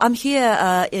I'm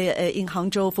here in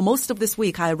Hangzhou for most of this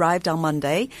week. I arrived on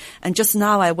Monday, and just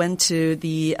now I went to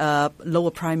the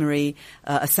lower primary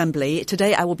assembly.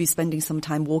 Today I will be spending some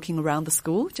time walking around the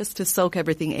school just to soak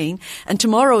everything in. And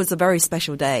tomorrow is a very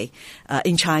special day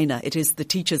in China. It is the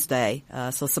Teachers' Day,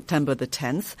 so September the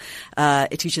 10th,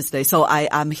 Teachers' Day. So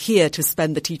I'm here to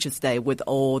spend the Teachers' Day with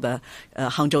all the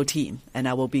Hangzhou team, and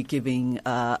I will be giving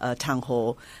a town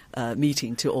hall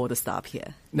meeting to all the staff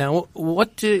here. Now,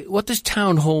 what does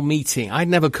town hall meeting? I'd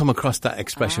never come across that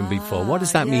expression before. What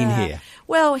does that mean here?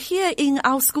 Well, here in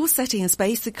our school setting, it's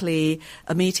basically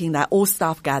a meeting that all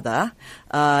staff gather.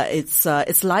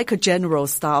 It's like a general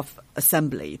staff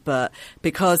assembly, but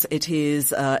because it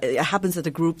happens at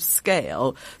a group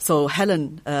scale. So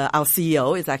Helen, our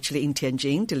CEO, is actually in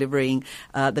Tianjin delivering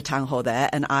the town hall there,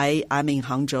 and I'm in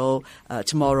Hangzhou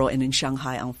tomorrow and in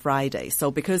Shanghai on Friday.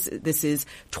 So because this is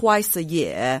twice a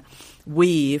year,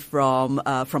 we from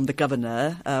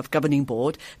the governing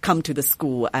board come to the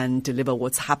school and deliver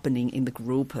what's happening in the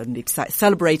group and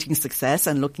celebrating success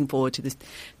and looking forward to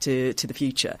the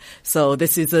future. So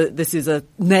this is a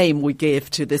name we give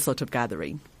to this sort of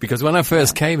gathering. Because when I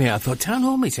first came here, I thought, town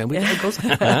hall meeting,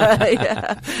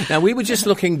 Now, we were just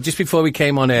looking, just before we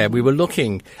came on air, we were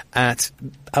looking out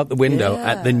the window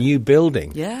at the new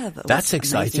building. Yeah. That's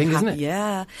exciting, isn't it?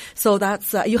 Yeah. So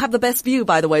that's, you have the best view,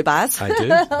 by the way, Baz. I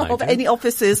do. Of any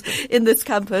offices in this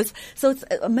campus. So it's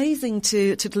amazing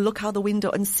to look out the window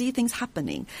and see things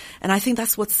happening. And I think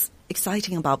that's what's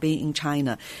exciting about being in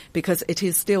China, because it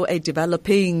is still a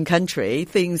developing country.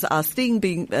 Things are still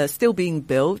being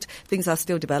built. Things are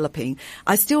still developing.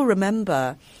 I still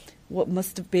remember what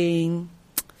must have been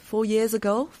 4 years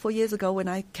ago when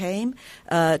I came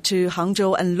to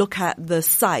Hangzhou and look at the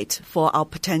site for our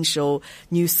potential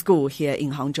new school here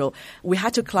in Hangzhou. We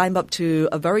had to climb up to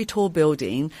a very tall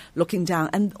building looking down,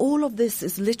 and all of this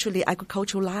is literally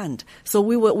agricultural land. So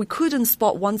we couldn't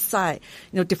spot one side,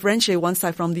 differentiate one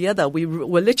side from the other. We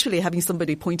were literally having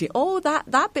somebody pointing,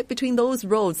 that bit between those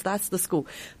roads, that's the school.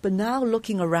 But now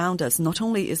looking around us, not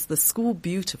only is the school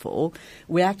beautiful,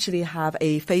 we actually have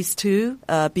a phase 2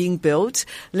 being built,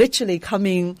 literally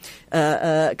coming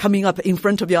up in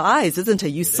front of your eyes, isn't it?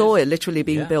 You saw it literally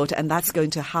being built, and that's going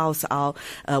to house our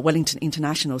Wellington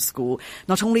International School.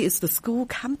 Not only is the school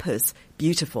campus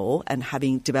beautiful and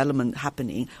having development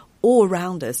happening, all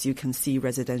around us you can see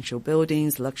residential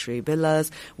buildings, luxury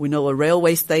villas. We know a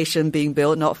railway station being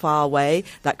built not far away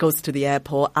that goes to the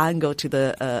airport and go to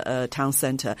the town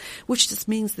centre, which just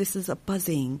means this is a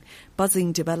buzzing,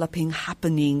 developing,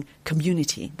 happening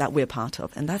community that we're part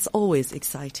of, and that's always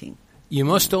exciting. You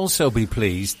must also be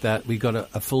pleased that we got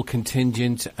a full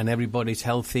contingent and everybody's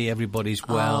healthy, everybody's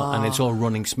well, and it's all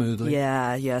running smoothly.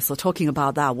 Yeah. So talking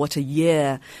about that, what a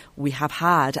year we have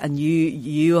had, and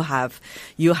you have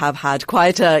had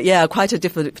quite a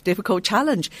difficult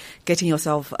challenge getting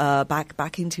yourself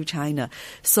back into China.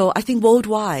 So I think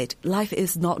worldwide, life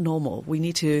is not normal. We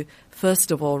need to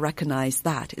first of all recognize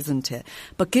that, isn't it?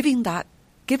 But given that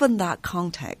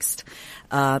context,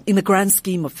 in the grand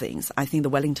scheme of things, I think the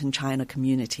Wellington China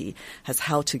community has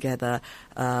held together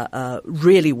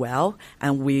really well,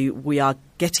 and we are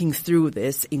getting through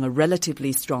this in a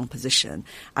relatively strong position.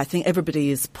 I think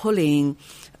everybody is pulling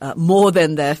more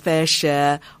than their fair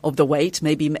share of the weight.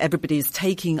 Maybe everybody is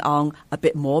taking on a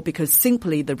bit more, because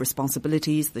simply the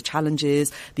responsibilities, the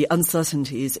challenges, the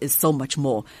uncertainties is so much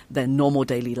more than normal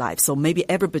daily life. So maybe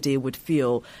everybody would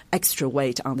feel extra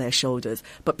weight on their shoulders.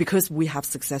 But because we have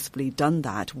successfully done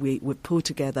that, we've pulled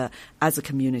together as a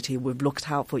community. We've looked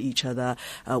out for each other.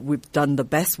 We've done the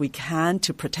best we can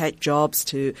to protect jobs,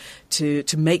 to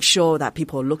make sure that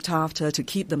people are looked after, to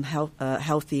keep them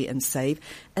healthy and safe.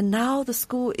 And now the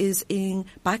school is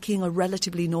back in a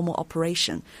relatively normal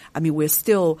operation. I mean, we're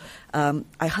still,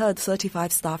 I heard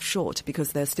 35 staff short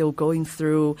because they're still going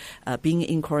through being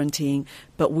in quarantine.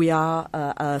 But we are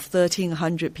a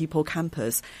 1,300 people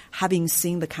campus. Having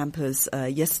seen the campus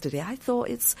yesterday, I thought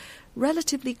it's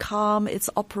relatively calm. It's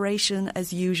operation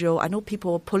as usual. I know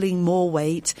people are pulling more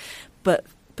weight, but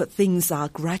things are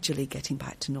gradually getting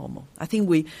back to normal. I think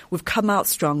we've come out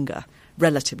stronger,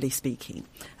 relatively speaking,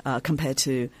 compared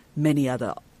to many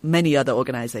other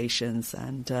organizations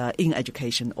and in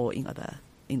education or in other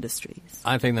industries.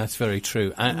 I think that's very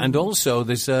true. And also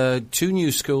there's 2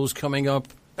 new schools coming up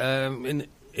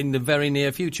in the very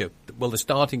near future. Well, the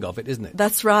starting of it, isn't it?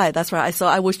 That's right. So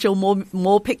I will show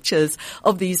more pictures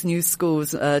of these new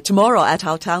schools tomorrow at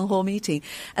our town hall meeting.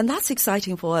 And that's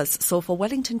exciting for us. So for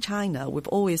Wellington, China, we've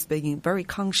always been very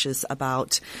conscious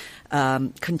about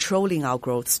controlling our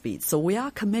growth speed. So we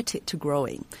are committed to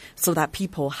growing so that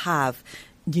people have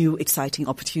new exciting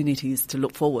opportunities to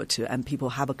look forward to, and people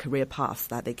have a career path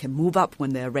that they can move up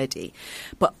when they're ready.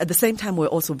 But at the same time, we're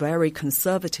also very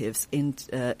conservative in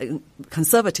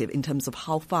terms of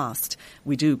how fast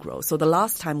we do grow. So the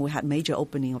last time we had major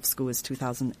opening of school is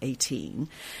 2018,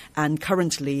 and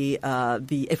currently,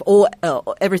 if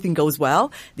everything goes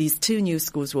well, these 2 new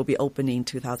schools will be opening in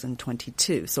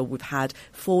 2022. So we've had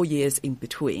 4 years in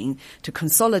between to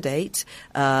consolidate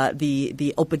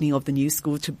the opening of the new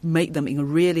school, to make them in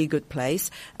a really good place,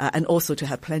 and also to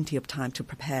have plenty of time to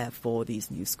prepare for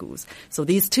these new schools. So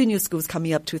these 2 new schools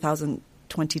coming up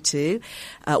 2022,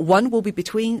 one will be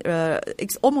between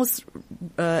almost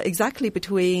exactly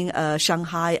between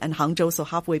Shanghai and Hangzhou, so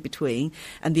halfway between,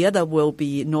 and the other will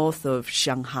be north of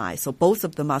Shanghai. So both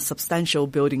of them are substantial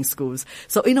building schools.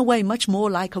 So in a way, much more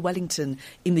like a Wellington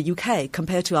in the UK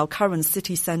compared to our current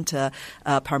city centre,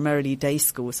 primarily day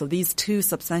school. So these 2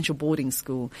 substantial boarding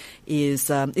school is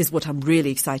what I'm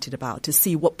really excited about, to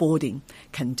see what boarding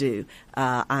can do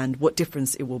and what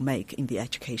difference it will make in the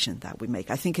education that we make.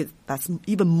 I think that's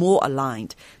even more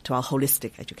aligned to our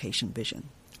holistic education vision.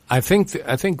 I think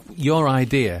your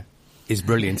idea is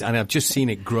brilliant, and I've just seen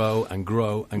it grow and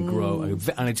grow and grow,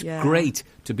 and it's great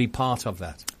to be part of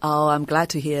that. Oh, I'm glad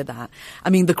to hear that. I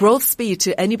mean, the growth speed,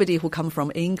 to anybody who come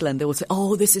from England, they will say,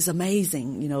 oh, this is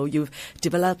amazing. You know, you've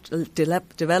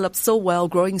developed so well,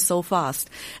 growing so fast.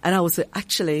 And I will say,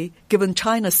 actually, given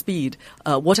China's speed,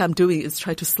 what I'm doing is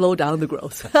try to slow down the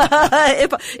growth.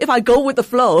 If I go with the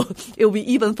flow, it will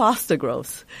be even faster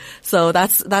growth. So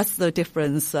that's the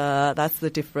difference. That's the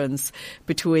difference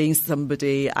between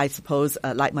somebody, I suppose,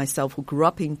 like myself, who grew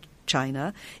up in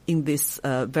China in this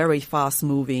very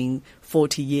fast-moving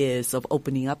 40 years of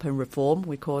opening up and reform,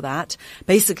 we call that,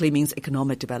 basically means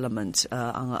economic development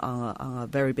on a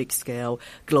very big scale,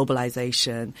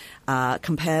 globalization.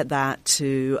 Compare that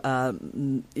to,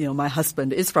 my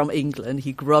husband is from England.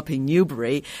 He grew up in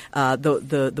Newbury.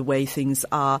 The way things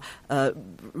are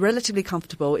relatively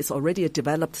comfortable. It's already a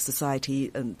developed society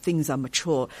and things are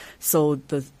mature. So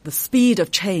the speed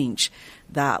of change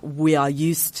that we are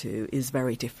used to is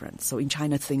very different. So in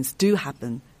China, things do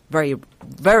happen very,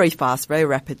 very fast, very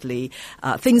rapidly.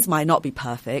 Things might not be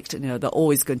perfect. You know, there are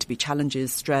always going to be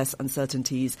challenges, stress,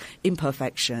 uncertainties,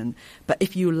 imperfection. But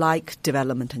if you like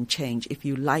development and change, if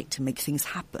you like to make things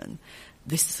happen,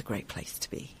 this is a great place to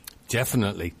be.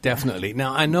 Definitely.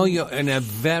 Now, I know you're in a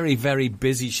very, very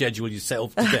busy schedule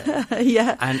yourself today.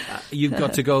 Yeah. And you've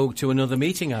got to go to another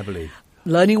meeting, I believe.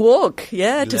 Learning walk,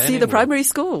 to see the primary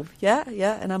school. Yeah,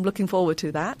 and I'm looking forward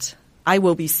to that. I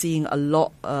will be seeing a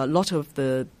lot of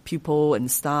the pupil and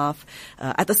staff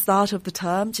at the start of the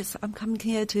term. I'm coming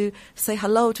here to say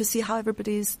hello, to see how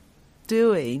everybody's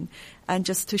doing, and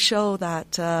just to show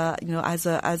that as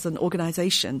an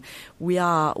organization, we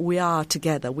are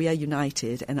together, we are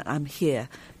united, and I'm here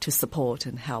to support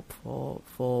and help for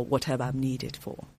whatever I'm needed for.